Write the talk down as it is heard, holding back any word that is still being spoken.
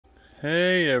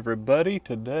Hey everybody,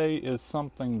 today is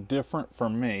something different for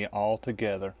me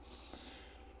altogether.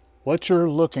 What you're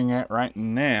looking at right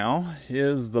now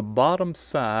is the bottom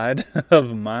side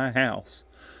of my house.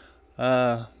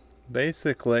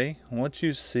 Basically, what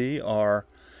you see are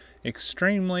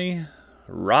extremely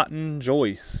rotten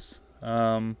joists.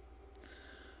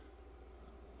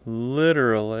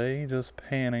 Literally just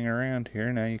panning around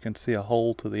here. Now you can see a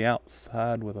hole to the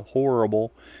outside with a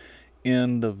horrible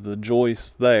end of the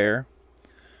joist there.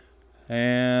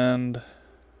 And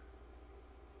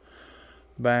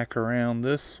back around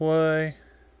this way,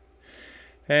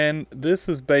 and this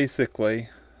is basically,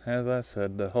 as I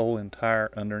said, the whole entire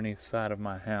underneath side of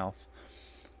my house.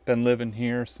 Been living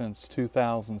here since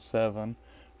 2007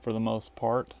 for the most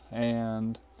part,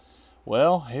 and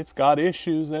well, it's got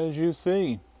issues, as you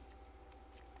see.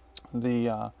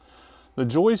 The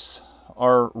joists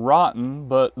are rotten,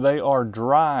 but they are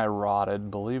dry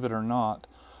rotted, believe it or not.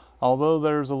 Although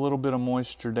there's a little bit of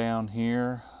moisture down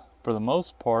here, for the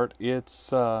most part,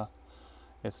 it's not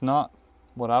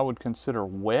what I would consider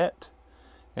wet.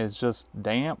 It's just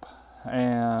damp,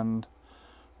 and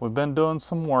we've been doing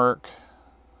some work.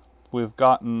 We've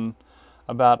gotten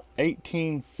about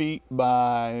 18 feet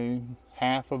by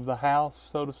half of the house,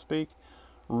 so to speak,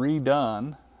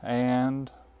 redone, and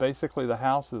basically the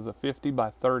house is a 50 by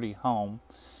 30 home,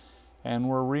 and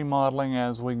we're remodeling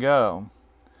as we go.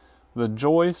 The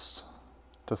joists,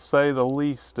 to say the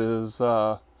least, is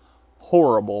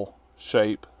horrible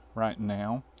shape right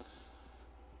now.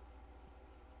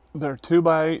 They're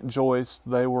 2x8 joists.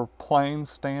 They were plain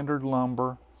standard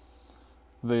lumber.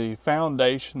 The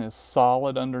foundation is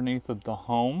solid underneath of the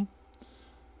home.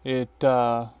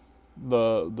 The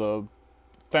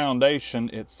foundation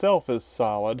itself is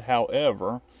solid.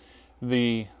 However,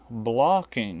 the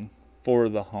blocking for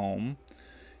the home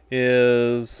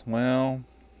is, well,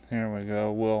 here we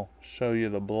go. We'll show you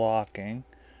the blocking.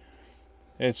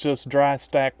 It's just dry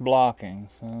stack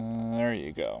blockings. There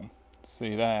you go.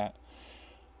 See that?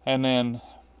 And then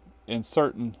in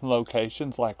certain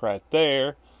locations, like right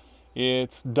there,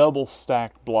 it's double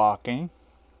stacked blocking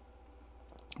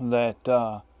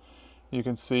that you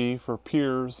can see for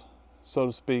piers, so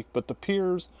to speak. But the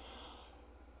piers,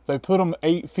 they put them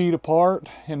 8 feet apart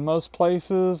in most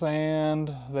places,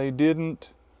 and they didn't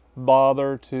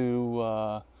bother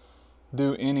to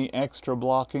do any extra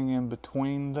blocking in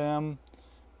between them.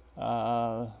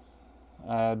 I'd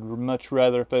much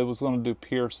rather, if they was going to do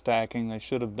pier stacking, they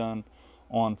should have done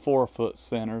on 4-foot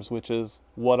centers, which is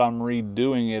what I'm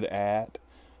redoing it at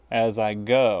as I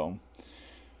go.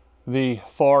 The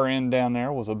far end down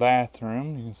there was a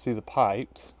bathroom. You can see the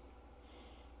pipes.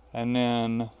 And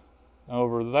then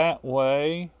over that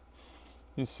way,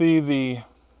 you see the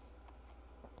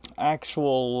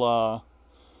actual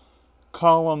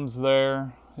columns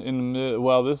there in the,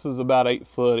 well, this is about 8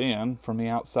 foot in from the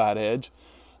outside edge.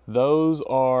 Those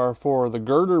are for the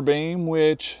girder beam,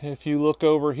 which, if you look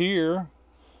over here,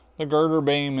 the girder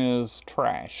beam is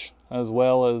trash, as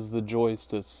well as the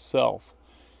joist itself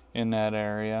in that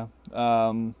area.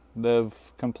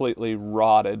 They've completely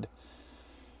rotted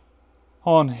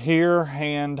on here,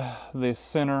 and the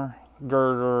center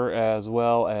girder, as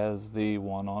well as the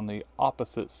one on the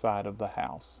opposite side of the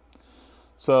house.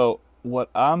 So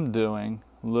what I'm doing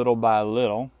little by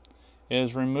little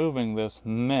is removing this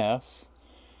mess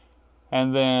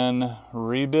and then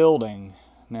rebuilding.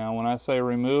 Now when I say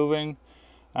removing,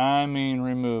 I mean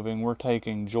removing. We're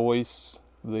taking joists,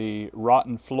 the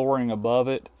rotten flooring above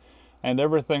it, and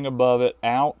everything above it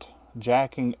out,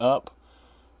 jacking up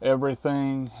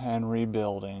everything and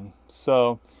rebuilding.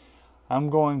 So I'm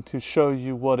going to show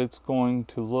you what it's going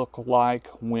to look like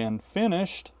when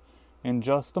finished in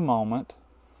just a moment.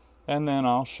 And then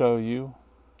I'll show you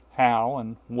how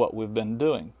and what we've been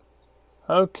doing.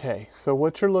 Okay, so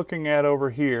what you're looking at over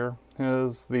here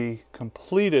is the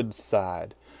completed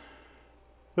side.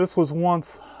 This was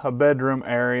once a bedroom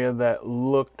area that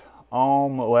looked,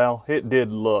 well, it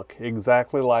did look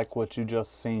exactly like what you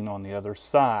just seen on the other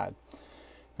side.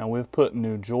 Now we've put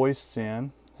new joists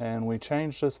in, and we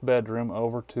changed this bedroom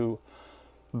over to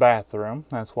bathroom.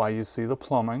 That's why you see the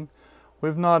plumbing.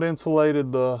 We've not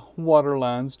insulated the water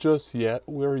lines just yet.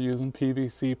 We're using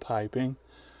PVC piping,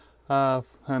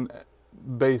 and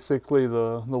basically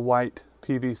the white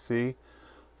PVC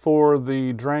for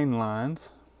the drain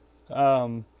lines.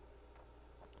 More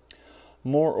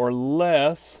or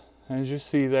less, as you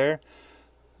see there,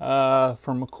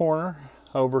 from a corner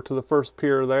over to the first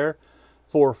pier there,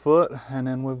 4 foot, and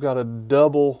then we've got a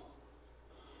double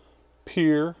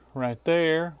pier right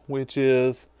there, which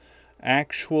is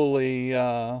actually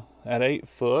at 8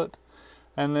 foot,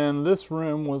 And then this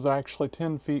room was actually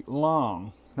 10 feet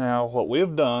long. Now what we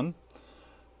have done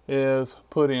is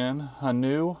put in a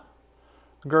new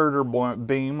girder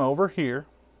beam over here.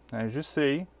 As you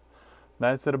see,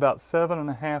 that's at about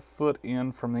 7.5 foot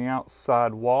in from the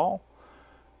outside wall.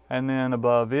 And then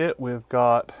above it, we've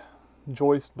got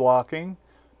joist blocking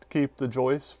to keep the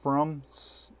joists from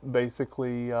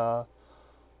basically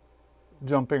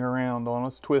jumping around on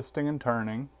us, twisting and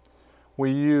turning.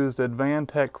 We used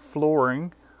Advantech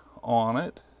flooring on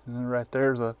it. And right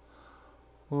there's a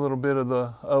little bit of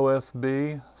the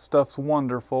OSB. Stuff's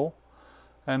wonderful.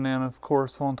 And then of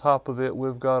course on top of it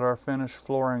we've got our finished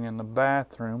flooring in the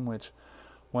bathroom, which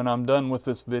when I'm done with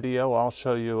this video I'll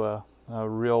show you a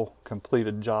real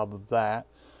completed job of that.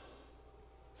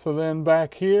 So then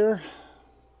back here,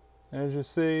 as you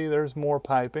see, there's more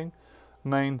piping.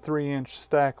 Main 3-inch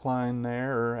stack line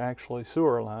there, or actually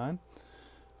sewer line.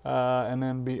 And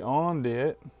then beyond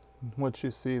it, what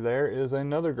you see there is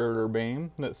another girder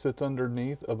beam that sits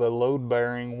underneath of a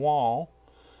load-bearing wall.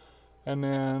 And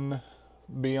then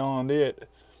beyond it,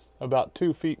 about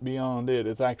 2 feet beyond it,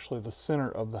 is actually the center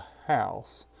of the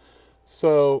house.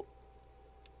 So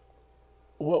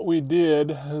what we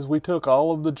did is we took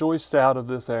all of the joists out of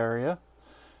this area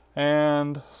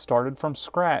and started from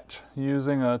scratch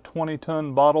using a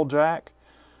 20-ton bottle jack,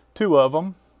 2 of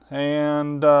them,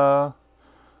 and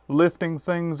lifting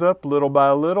things up little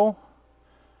by little,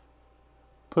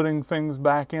 putting things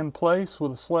back in place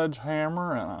with a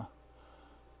sledgehammer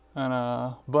and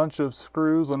a bunch of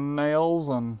screws and nails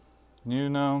and, you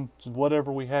know,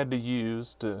 whatever we had to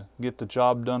use to get the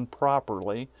job done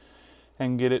properly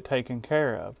and get it taken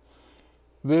care of.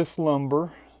 This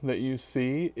lumber that you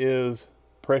see is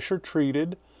pressure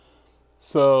treated,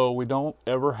 so we don't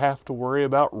ever have to worry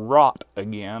about rot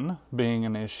again being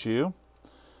an issue.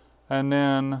 And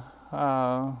then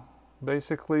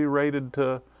basically rated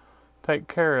to take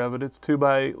care of it. It's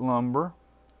 2x8 lumber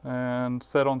and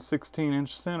set on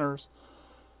 16-inch centers.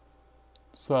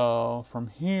 So from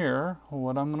here,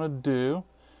 what I'm going to do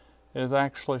is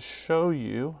actually show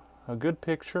you a good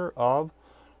picture of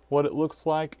what it looks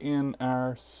like in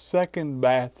our second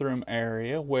bathroom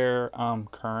area where I'm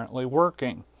currently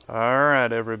working.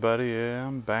 Alright everybody,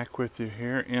 I'm back with you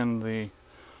here in the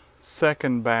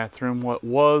second bathroom, what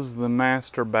was the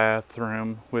master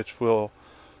bathroom, which will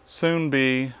soon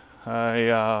be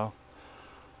the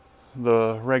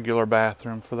regular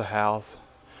bathroom for the house.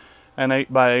 An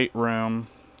 8x8 room,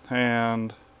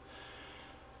 and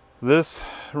this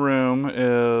room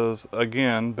is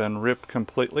again been ripped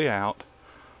completely out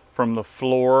from the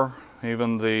floor,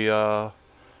 even the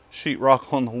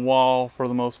sheetrock on the wall for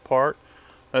the most part.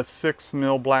 That's 6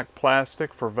 mil black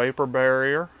plastic for vapor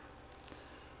barrier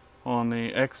on the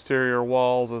exterior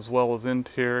walls as well as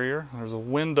interior. There's a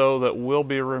window that will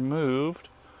be removed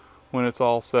when it's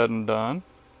all said and done.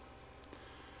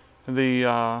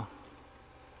 The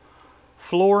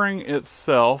flooring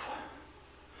itself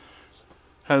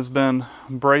has been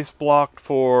brace blocked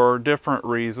for different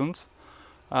reasons.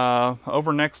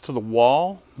 Over next to the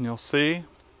wall, you'll see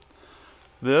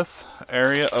this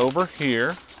area over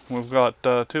here. We've got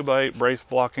 2x8 brace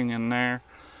blocking in there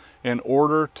in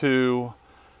order to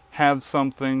have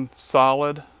something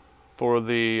solid for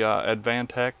the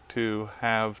Advantech to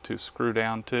have to screw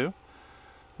down to.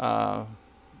 Right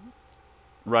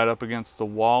up against the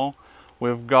wall.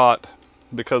 We've got,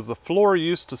 because the floor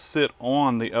used to sit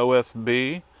on the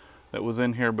OSB that was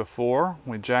in here before,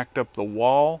 we jacked up the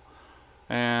wall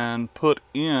and put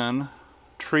in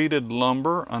treated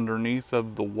lumber underneath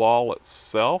of the wall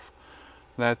itself.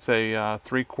 That's a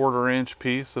 3/4 inch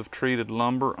piece of treated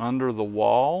lumber under the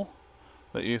wall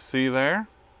that you see there,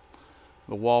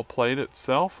 the wall plate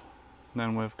itself.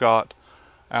 Then we've got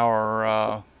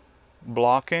our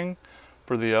blocking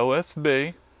for the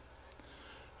OSB,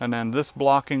 and then this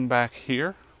blocking back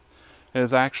here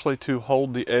is actually to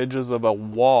hold the edges of a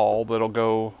wall that'll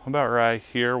go about right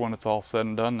here when it's all said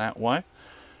and done that way,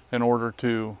 in order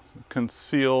to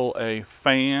conceal a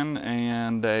fan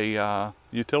and a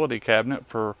utility cabinet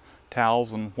for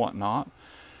towels and whatnot.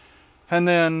 And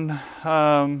then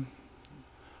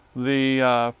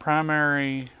the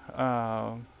primary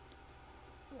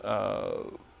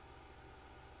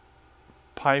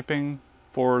piping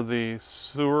for the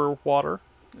sewer water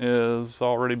is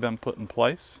already been put in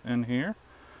place in here,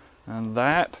 and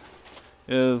that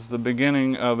is the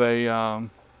beginning of a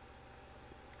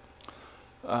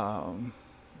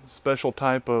special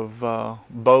type of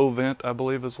bow vent, I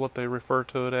believe is what they refer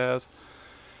to it as.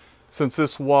 Since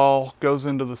this wall goes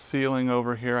into the ceiling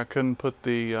over here, I couldn't put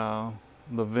the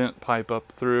vent pipe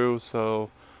up through, so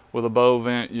with a bow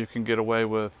vent you can get away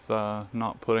with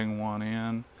not putting one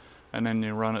in, and then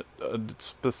you run it a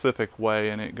specific way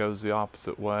and it goes the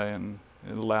opposite way, and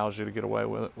it allows you to get away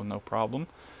with it with no problem.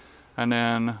 And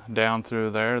then down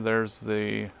through there, there's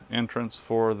the entrance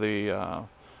for the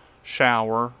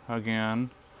shower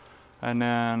again. And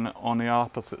then on the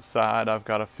opposite side, I've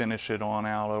got to finish it on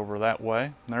out over that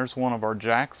way. There's one of our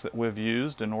jacks that we've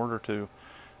used in order to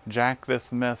jack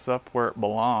this mess up where it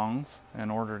belongs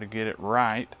in order to get it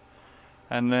right.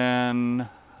 And then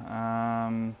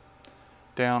down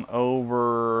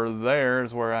over there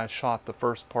is where I shot the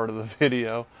first part of the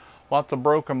video. Lots of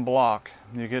broken block.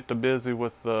 You get too busy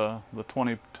with the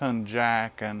 20-ton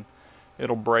jack and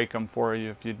it'll break them for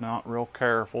you if you're not real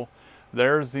careful.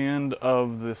 There's the end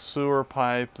of the sewer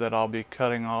pipe that I'll be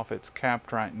cutting off. It's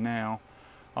capped right now.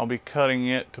 I'll be cutting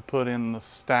it to put in the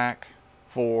stack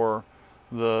for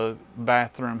the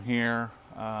bathroom here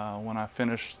when I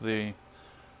finish the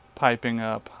piping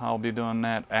up. I'll be doing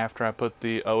that after I put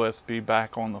the OSB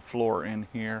back on the floor in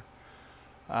here.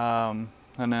 And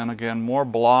then again, more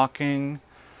blocking.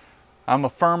 I'm a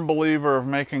firm believer of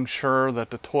making sure that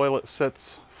the toilet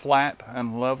sits flat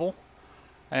and level,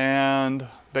 and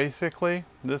basically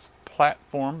this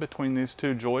platform between these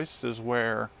two joists is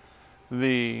where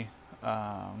the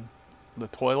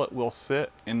toilet will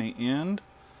sit in the end.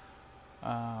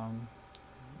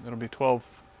 It'll be 12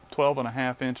 and a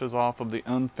half inches off of the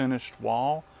unfinished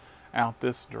wall out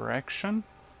this direction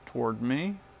toward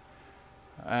me,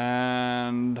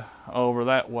 and over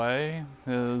that way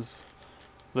is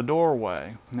the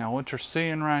doorway. Now what you're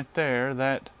seeing right there,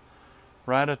 that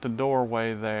right at the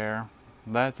doorway there,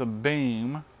 that's a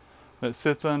beam that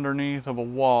sits underneath of a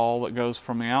wall that goes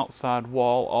from the outside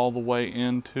wall all the way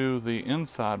into the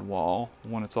inside wall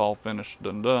when it's all finished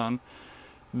and done.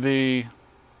 The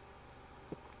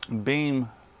beam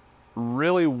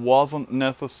really wasn't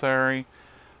necessary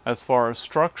as far as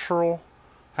structural.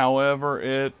 However,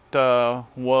 it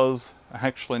was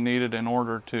actually needed in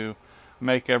order to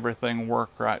make everything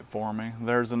work right for me.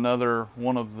 There's another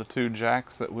one of the two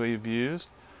jacks that we've used.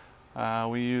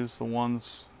 We use the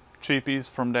ones cheapies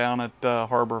from down at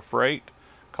Harbor Freight.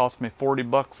 Cost me 40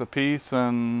 bucks a piece,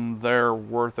 and they're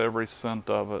worth every cent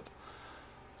of it.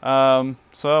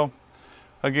 So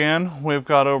again, we've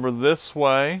got over this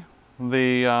way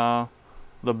the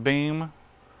beam,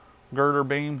 girder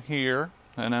beam here,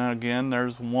 and then again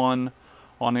there's one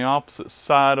on the opposite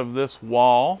side of this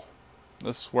wall.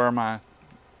 This is where my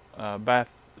bath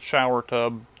shower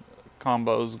tub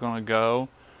combo is going to go,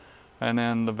 and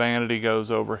then the vanity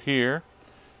goes over here.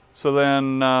 So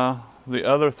then the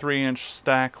other 3-inch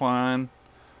stack line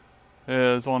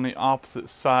is on the opposite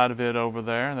side of it over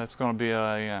there. That's going to be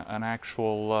an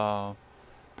actual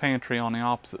pantry on the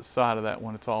opposite side of that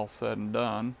when it's all said and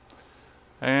done.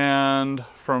 And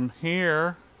from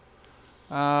here,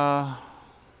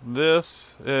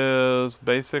 this is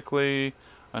basically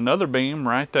another beam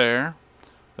right there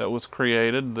that was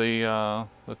created. The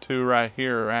two right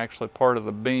here are actually part of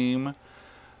the beam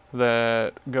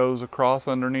that goes across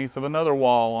underneath of another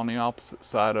wall on the opposite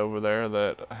side over there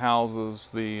that houses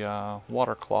the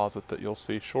water closet that you'll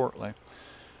see shortly.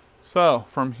 So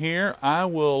from here, I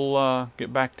will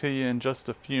get back to you in just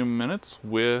a few minutes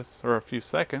or a few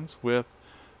seconds with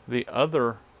the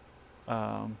other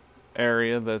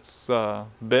area that's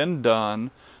been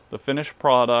done, the finished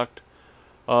product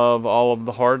of all of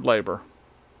the hard labor.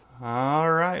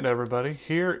 All right, everybody,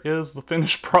 here is the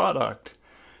finished product.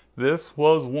 This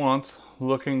was once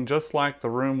looking just like the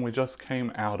room we just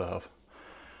came out of.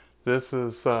 This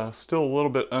is still a little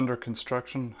bit under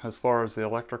construction as far as the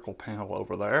electrical panel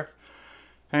over there.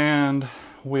 And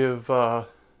we've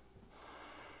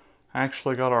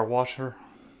actually got our washer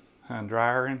and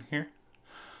dryer in here.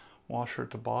 Washer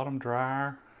at the bottom,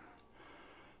 dryer,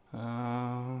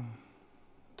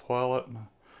 toilet,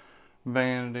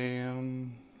 vanity,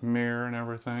 and mirror and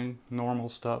everything, normal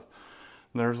stuff.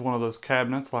 There's one of those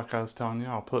cabinets, like I was telling you,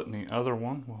 I'll put in the other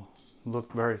one. Will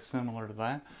look very similar to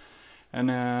that. And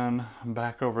then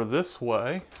back over this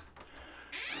way,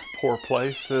 poor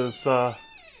place, is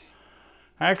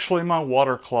actually my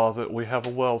water closet. We have a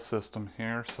well system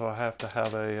here, so I have to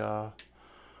have a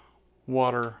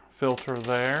water filter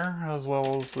there, as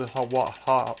well as the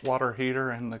hot water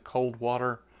heater and the cold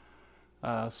water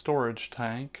storage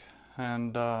tank.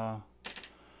 And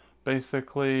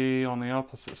basically on the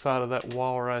opposite side of that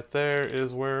wall right there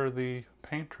is where the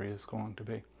pantry is going to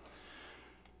be.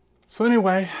 So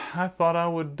anyway, I thought I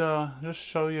would just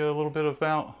show you a little bit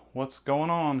about what's going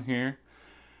on here,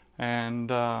 and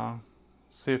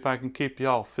see if I can keep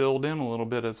y'all filled in a little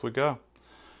bit as we go.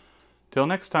 Till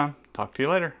next time, talk to you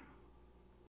later.